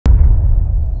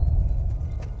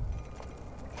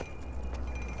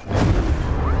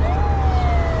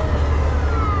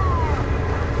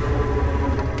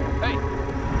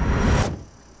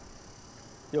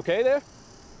okay there?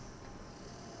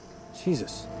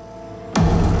 Jesus.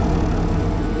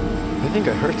 I think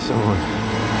I hurt someone.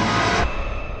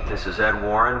 This is Ed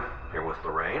Warren, here with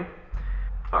Lorraine.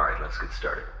 All right, let's get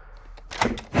started.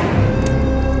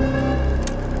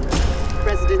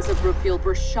 Residents of Brookfield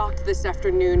were shocked this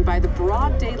afternoon by the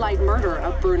broad daylight murder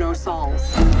of Bruno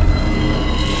Sauls.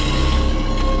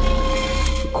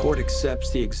 The court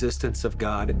accepts the existence of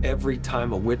God every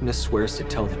time a witness swears to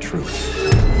tell the truth.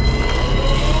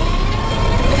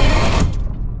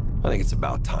 I think it's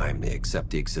about time they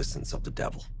accept the existence of the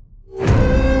devil.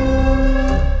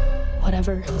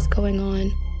 Whatever is going on,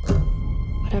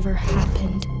 whatever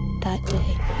happened that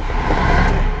day,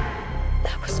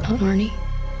 that was not Arnie.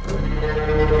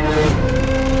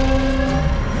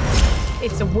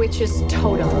 It's a witch's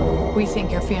totem. We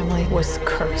think your family was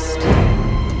cursed.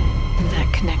 And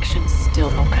that connection's still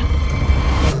open.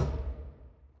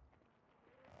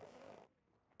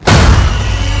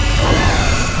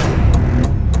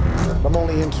 I'm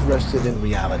only interested in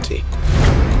reality.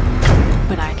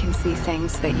 But I can see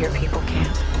things that your people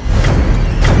can't.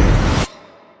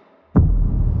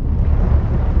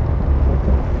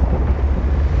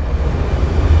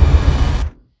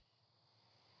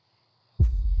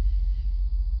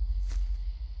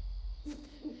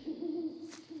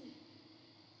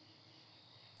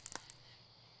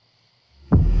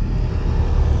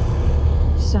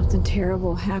 Something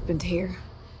terrible happened here.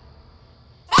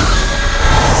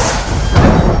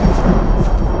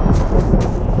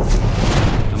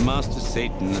 A master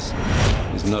Satanist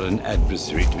is not an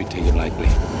adversary to be taken lightly.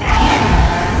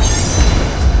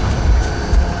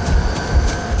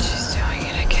 She's doing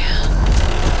it again.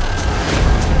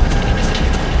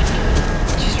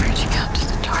 She's reaching out to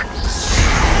the darkness.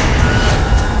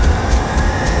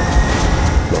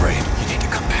 Lorraine, you need to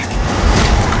come back.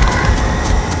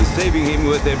 Is saving him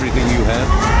worth everything you have?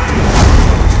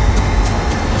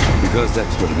 Because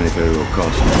that's what it may very well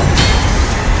cost.